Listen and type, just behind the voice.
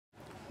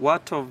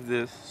what of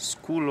the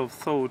school of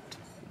thought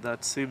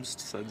that seems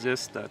to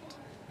suggest that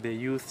the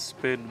youth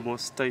spend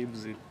most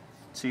times in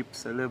cheap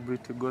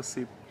celebrity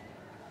gossip,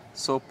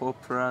 soap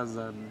operas,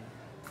 and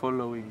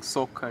following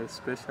soccer,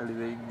 especially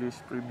the English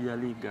Premier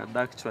League, and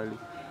actually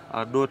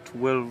are not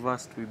well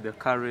versed with the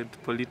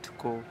current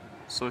political,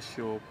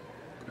 social,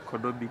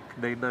 economic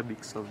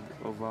dynamics of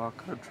our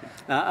country?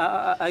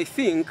 I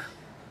think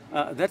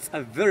that's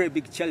a very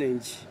big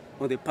challenge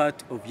on the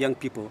part of young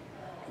people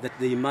that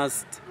they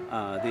must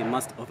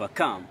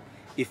overcome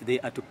if they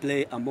are to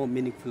play a more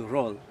meaningful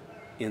role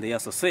in their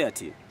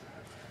society.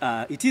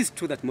 It is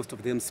true that most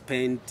of them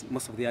spend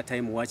most of their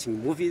time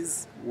watching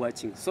movies,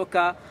 watching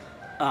soccer,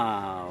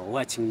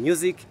 watching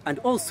music, and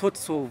all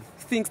sorts of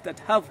things that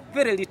have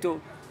very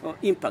little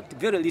impact,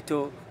 very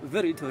little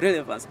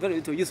relevance, very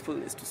little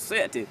usefulness to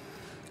society,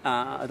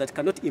 that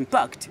cannot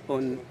impact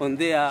on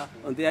their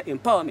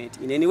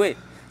empowerment in any way.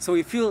 So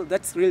we feel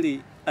that's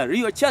really a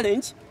real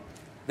challenge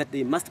that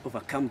they must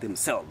overcome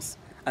themselves,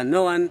 and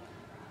no one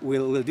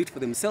will do it for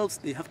themselves.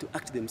 They have to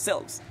act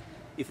themselves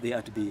if they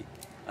are to be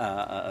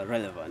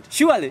relevant.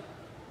 Surely,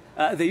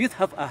 the youth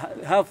have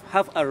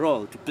a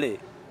role to play,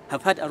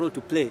 have had a role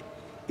to play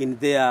in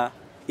their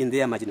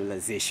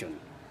marginalization.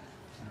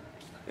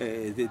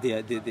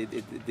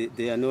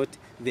 They are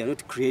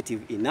not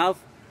creative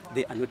enough.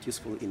 They are not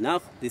useful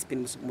enough. They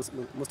spend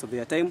most of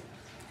their time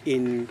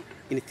in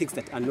things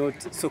that are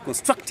not so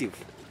constructive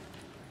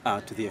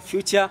to their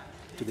future,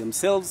 to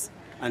themselves,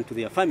 and to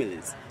their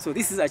families. So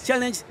this is a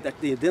challenge that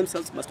they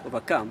themselves must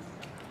overcome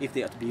if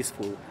they are to be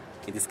useful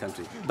in this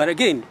country. But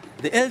again,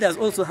 the elders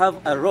also have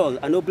a role,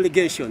 an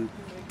obligation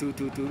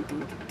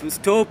to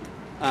stop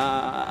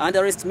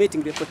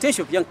underestimating the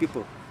potential of young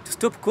people, to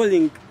stop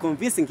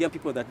convincing young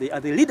people that they are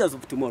the leaders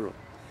of tomorrow.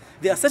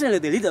 They are certainly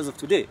the leaders of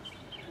today.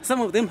 Some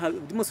of them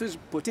have demonstrated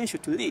potential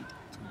to lead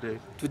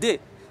today.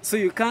 So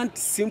you can't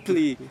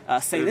simply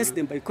silence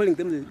them by calling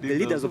them the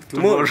leaders of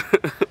tomorrow.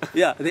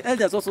 Yeah, the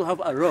elders also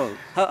have a role,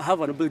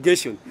 have an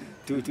obligation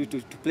to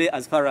play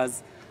as far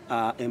as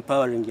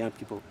empowering young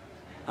people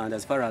and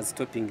as far as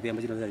stopping their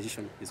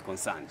marginalization is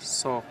concerned.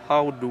 So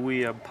how do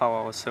we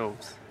empower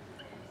ourselves?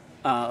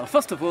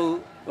 First of all,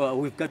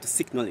 we've got to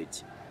seek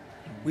knowledge.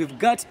 We've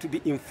got to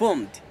be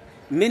informed.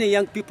 Many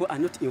young people are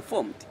not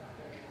informed.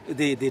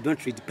 They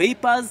don't read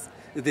papers.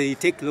 They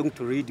take long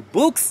to read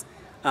books.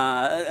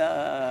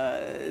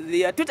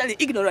 They are totally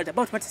ignorant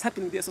about what is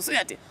happening in their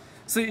society.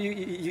 So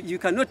you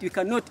cannot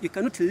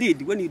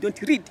lead when you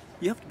don't read.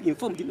 You have to be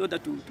informed in order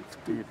to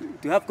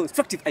have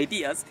constructive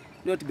ideas,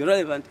 in order to be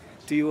relevant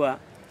to your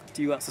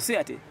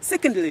society.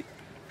 Secondly,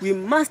 we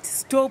must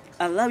stop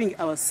allowing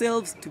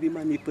ourselves to be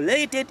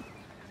manipulated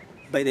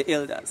by the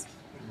elders.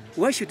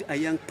 Why should a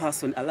young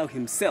person allow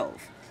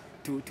himself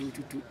to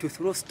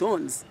throw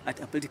stones at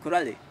a political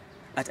rally,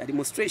 at a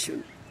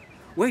demonstration?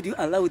 Why do you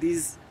allow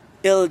these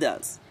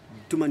elders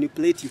to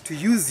manipulate you, to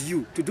use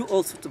you, to do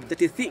all sorts of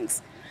dirty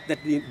things that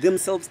they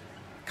themselves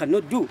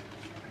cannot do?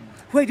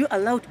 Why do you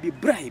allow to be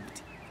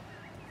bribed?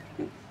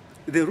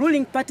 The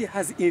ruling party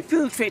has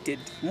infiltrated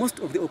most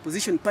of the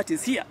opposition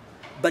parties here,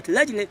 but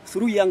largely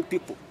through young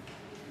people.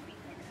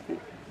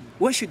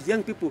 Why should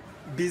young people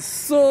be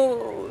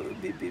so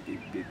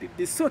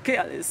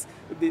careless?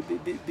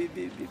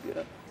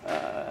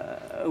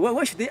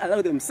 Why should they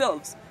allow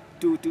themselves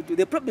to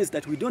the problem is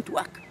that we don't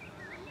work.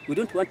 We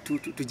don't want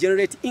to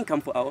generate income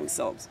for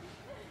ourselves.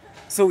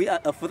 So we are,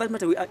 for that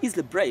matter, we are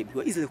easily bribed,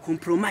 we are easily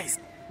compromised.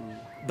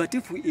 But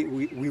if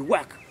we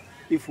work,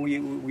 if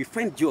we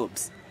find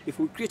jobs, if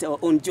we create our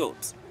own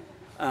jobs,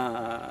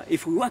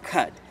 if we work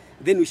hard,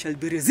 then we shall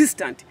be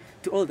resistant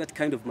to all that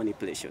kind of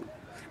manipulation.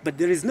 But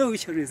there is no way we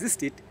shall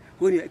resist it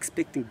when you're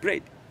expecting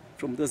bread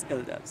from those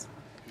elders.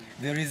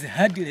 There is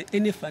hardly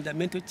any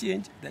fundamental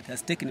change that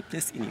has taken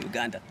place in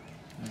Uganda.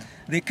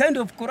 The kind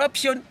of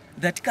corruption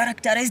that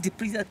characterized the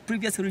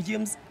previous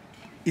regimes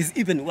is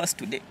even worse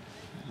today.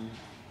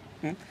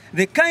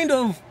 The kind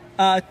of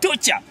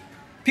torture,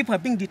 people are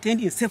being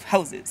detained in safe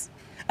houses.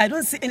 I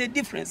don't see any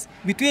difference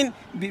between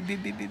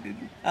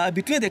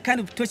the kind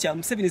of torture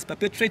Museveni is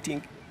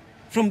perpetrating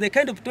from the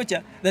kind of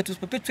torture that was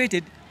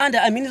perpetrated under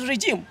Amin's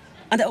regime,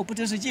 under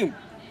Opote's regime.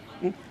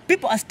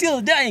 People are still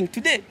dying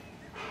today.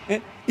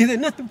 In the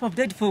north, people have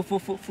died for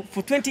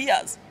 20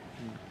 years.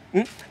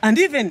 And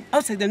even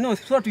outside the north,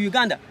 throughout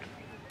Uganda,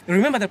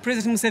 remember that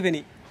President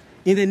Museveni,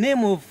 in the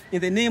name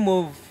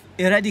of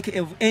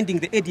ending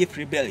the ADF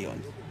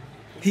rebellion,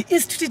 he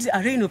instituted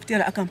a reign of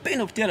terror, a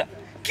campaign of terror,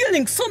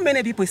 killing so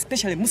many people,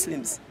 especially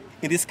Muslims,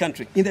 in this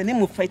country, in the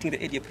name of fighting the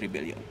ADF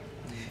rebellion.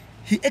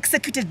 He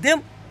executed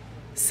them,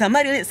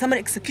 summary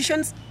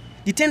executions,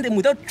 detained them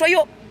without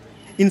trial,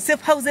 in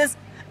safe houses,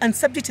 and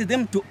subjected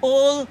them to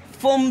all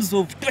forms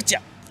of torture.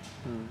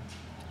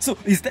 So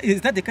is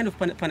that the kind of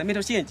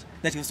fundamental change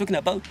that he was talking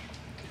about?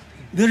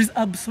 There is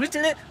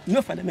absolutely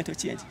no fundamental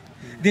change.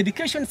 The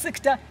education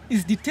sector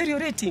is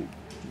deteriorating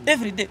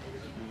every day.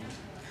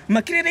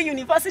 Makerere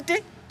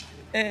University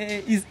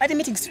is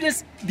admitting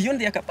students beyond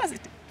their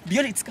capacity,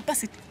 beyond its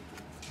capacity.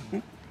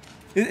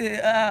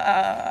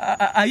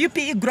 A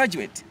UPE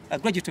graduate, a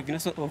graduate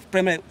of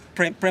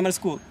primary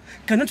school,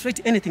 cannot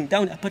write anything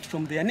down apart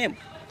from their name.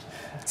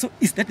 So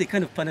is that the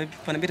kind of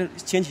fundamental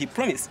change he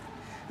promised?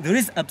 There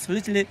is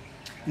absolutely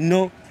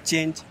no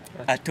change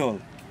at all.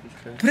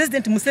 Okay.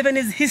 President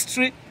Museveni's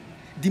history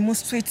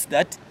demonstrates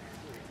that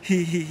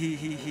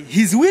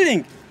he's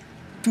willing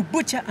to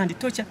butcher and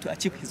torture to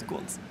achieve his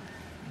goals.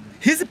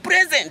 His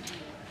present,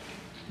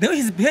 the way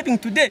he's behaving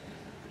today,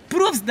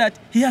 proves that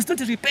he has not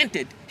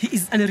repented. He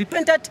is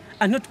unrepentant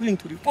and not willing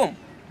to reform.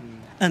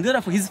 And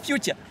therefore his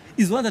future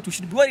is one that we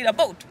should be worried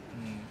about.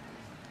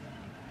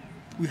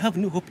 We have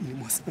no hope in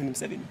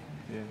Museveni.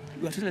 Yeah.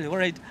 We are totally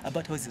worried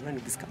about how he's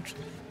running this country.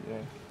 Yeah.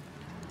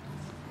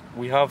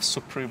 We have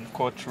Supreme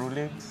Court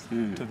rulings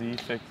to the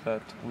effect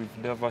that we've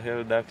never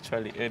held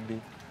actually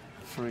any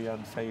free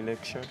and fair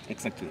election.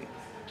 Exactly.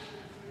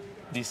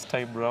 This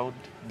time round,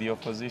 the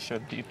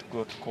opposition did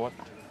go to court.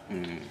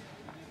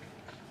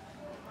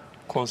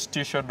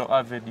 Constitutional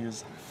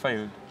avenues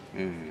failed.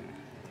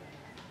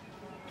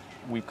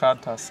 We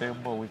can't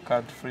assemble, we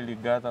can't freely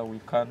gather, we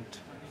can't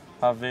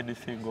have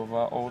anything of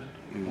our own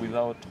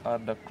without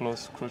under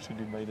close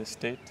scrutiny by the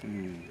state.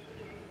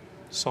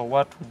 So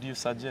what would you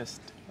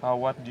suggest?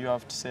 What do you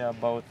have to say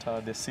about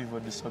the civil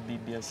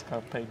disobedience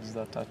campaigns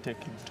that are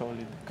taking toll in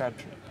the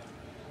country?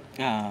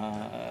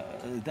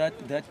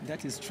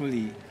 That is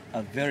truly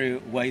a very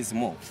wise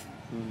move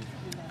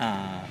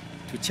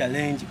to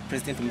challenge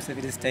President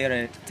Museveni's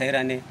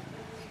tyranny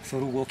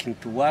through walking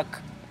to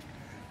work,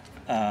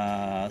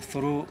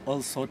 through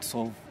all sorts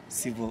of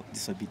civil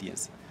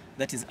disobedience.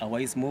 That is a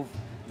wise move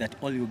that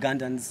all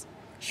Ugandans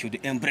should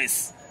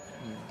embrace.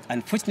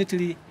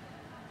 Unfortunately,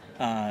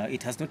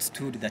 it has not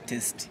stood the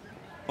test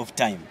of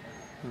time.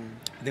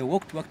 The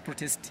walk-to-work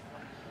protest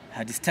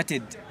had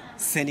started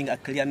sending a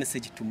clear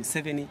message to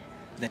Museveni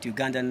that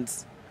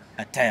Ugandans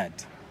are tired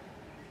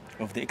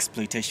of the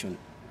exploitation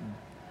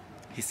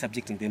he's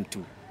subjecting them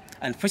to.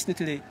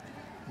 Unfortunately,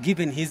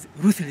 given his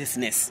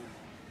ruthlessness,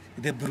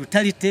 the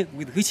brutality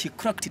with which he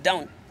cracked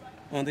down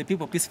on the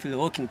people peacefully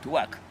walking to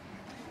work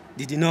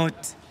did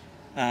not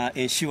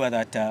ensure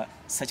that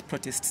such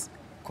protests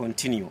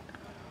continue.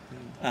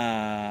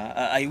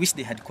 I wish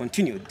they had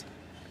continued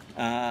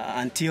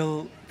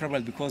until,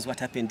 probably because what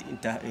happened in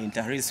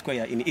Tahrir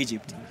Square in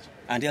Egypt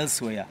and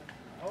elsewhere,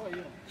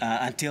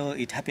 until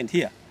it happened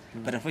here.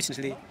 But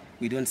unfortunately,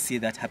 we don't see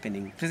that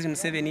happening. President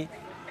Museveni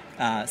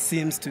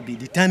seems to be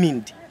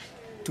determined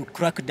to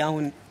crack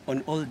down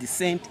on all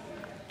dissent,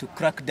 to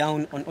crack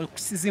down on all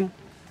criticism,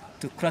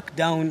 to crack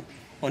down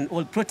on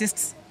all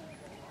protests,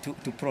 to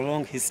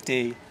prolong his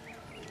stay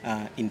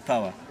in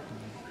power.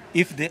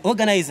 If the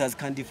organizers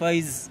can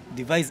devise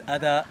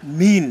other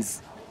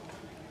means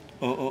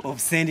of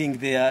sending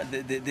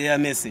their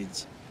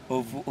message,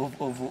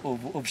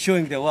 of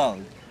showing the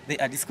world they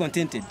are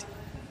discontented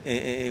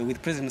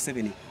with President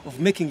Museveni, of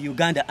making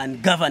Uganda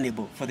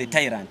ungovernable for the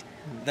tyrant,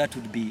 that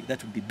would be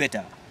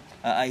better.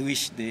 I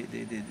wish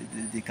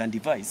they can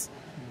devise.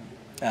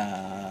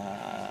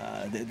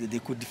 They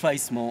could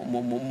devise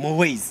more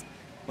ways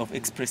of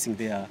expressing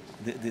their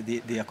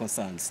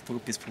concerns through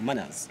peaceful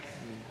manners.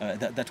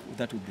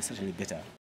 That would be certainly better.